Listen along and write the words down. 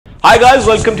Hi guys,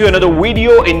 welcome to another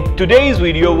video. In today's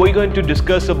video, we're going to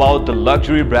discuss about the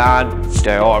luxury brand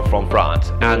Dior from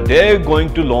France, and they're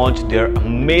going to launch their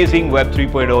amazing Web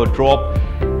 3.0 drop.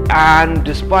 And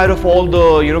despite of all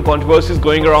the controversies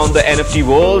going around the NFT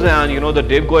world and the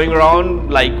dip going around,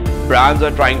 like brands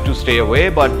are trying to stay away,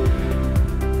 but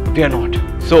they are not.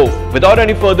 So without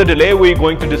any further delay, we're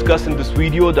going to discuss in this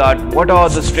video that what are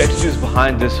the strategies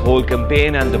behind this whole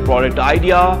campaign and the product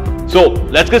idea. So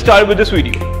let's get started with this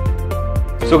video.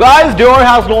 So guys, Dior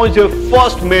has launched their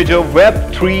first major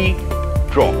Web 3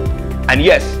 drop, and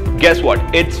yes, guess what?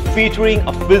 It's featuring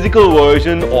a physical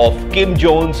version of Kim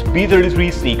Jones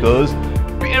B33 sneakers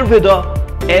paired with a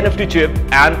NFT chip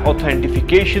and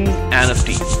authentication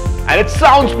NFT. And it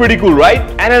sounds pretty cool, right?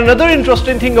 And another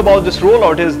interesting thing about this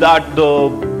rollout is that the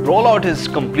rollout is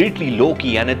completely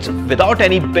low-key and it's without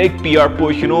any big PR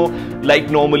push, like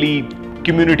normally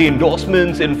community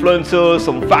endorsements, influencers,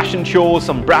 some fashion shows,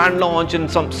 some brand launch and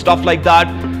some stuff like that.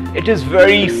 It is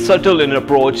very subtle in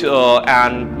approach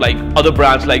and like other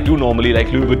brands do normally,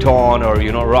 like Louis Vuitton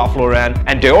or Ralph Lauren.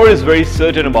 And Dior is very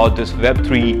certain about this Web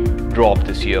 3 drop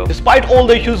this year. Despite all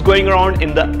the issues going around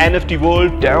in the NFT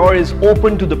world, Dior is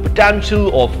open to the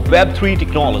potential of Web 3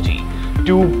 technology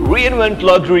to reinvent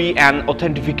luxury and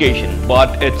authentication,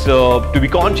 but it's to be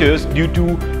conscious due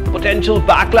to potential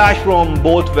backlash from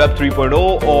both Web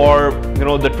 3.0 or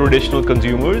the traditional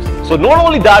consumers. So not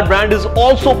only that, brand is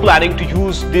also planning to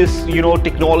use this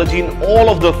technology in all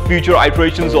of the future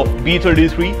iterations of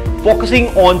B33, focusing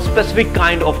on specific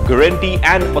kind of guarantee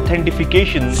and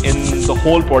authentication in the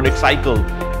whole product cycle.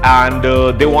 And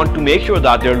they want to make sure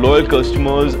that their loyal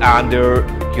customers and their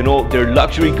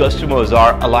luxury customers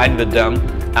are aligned with them,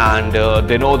 and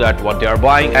they know that what they are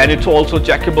buying, and it's also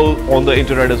checkable on the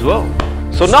internet as well.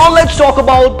 So now let's talk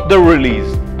about the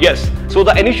release. Yes, so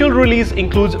the initial release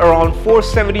includes around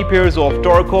 470 pairs of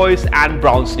turquoise and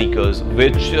brown sneakers,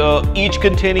 which each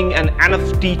containing an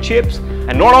NFT chips,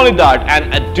 and not only that,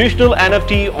 an additional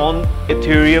NFT on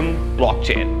Ethereum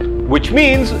blockchain, which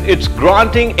means it's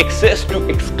granting access to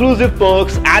exclusive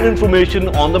perks and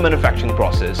information on the manufacturing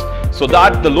process, so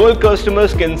that the loyal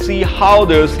customers can see how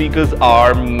their sneakers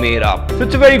are made up. So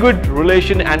it's a very good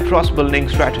relation and trust building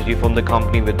strategy from the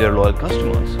company with their loyal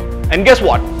customers. And guess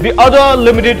what? The other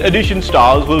limited edition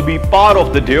styles will be part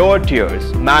of the Dior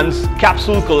Tiers Man's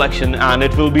Capsule collection, and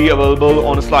it will be available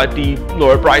on a slightly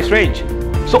lower price range.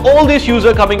 So all these shoes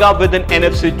are coming up with an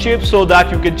NFC chip so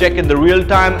that you can check in the real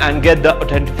time and get the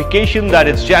authentication that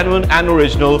it's genuine and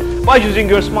original by using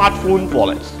your smartphone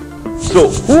wallets. So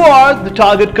who are the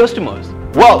target customers?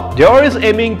 Well, Dior is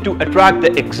aiming to attract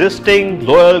the existing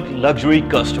loyal luxury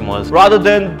customers rather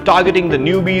than targeting the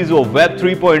newbies or Web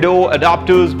 3.0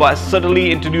 adapters by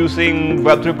subtly introducing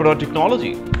Web 3.0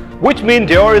 technology, which means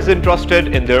Dior is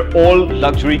interested in their old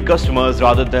luxury customers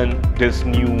rather than this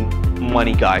new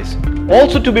money guys.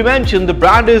 Also to be mentioned, the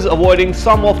brand is avoiding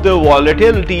some of the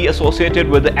volatility associated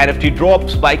with the NFT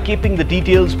drops by keeping the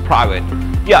details private.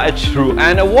 Yeah, it's true,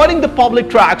 and avoiding the public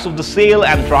tracks of the sale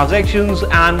and transactions,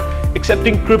 and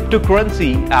accepting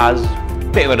cryptocurrency as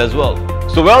payment as well.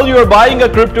 So well, you're buying a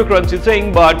cryptocurrency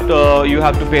thing, but you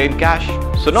have to pay in cash.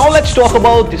 So now let's talk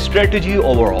about the strategy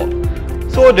overall.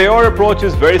 So Dior approach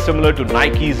is very similar to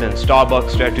Nike's and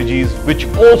Starbucks strategies, which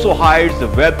also hides the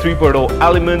Web 3.0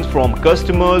 elements from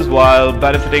customers while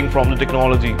benefiting from the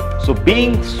technology. So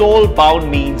being soul bound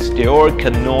means Dior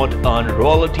cannot earn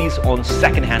royalties on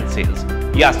second-hand sales.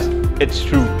 Yes, it's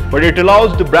true, but it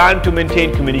allows the brand to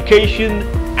maintain communication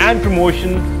and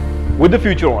promotion with the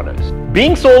future owners.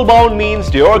 Being soul bound means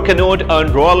Dior cannot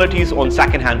earn royalties on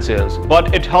second-hand sales,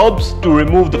 but it helps to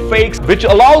remove the fakes, which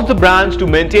allows the brands to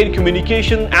maintain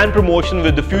communication and promotion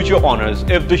with the future owners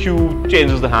if the shoe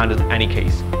changes the hand in any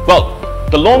case. Well,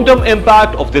 the long-term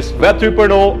impact of this Web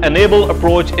 3.0 enable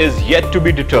approach is yet to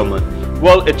be determined.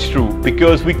 Well, it's true,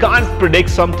 because we can't predict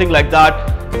something like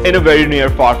that in a very near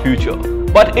far future.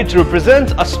 But it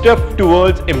represents a step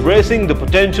towards embracing the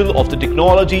potential of the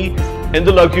technology in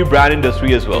the luxury brand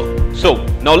industry as well. So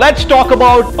now let's talk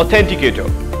about Authenticator.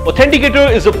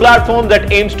 Authenticator is a platform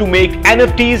that aims to make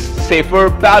NFTs safer,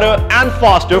 better and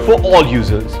faster for all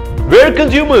users, where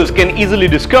consumers can easily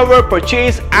discover,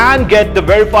 purchase and get the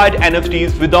verified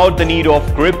NFTs without the need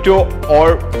of crypto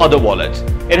or other wallets,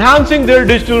 enhancing their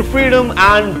digital freedom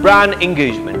and brand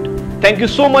engagement. Thank you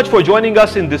so much for joining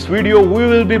us in this video. We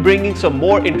will be bringing some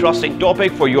more interesting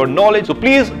topic for your knowledge. So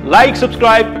please like,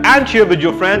 subscribe and share with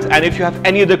your friends. And if you have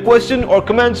any other question or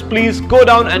comments, please go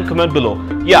down and comment below.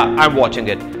 Yeah, I'm watching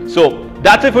it. So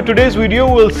that's it for today's video.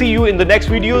 We'll see you in the next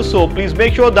video. So please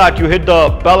make sure that you hit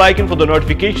the bell icon for the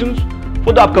notifications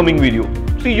for the upcoming video.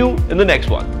 See you in the next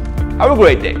one. Have a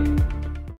great day.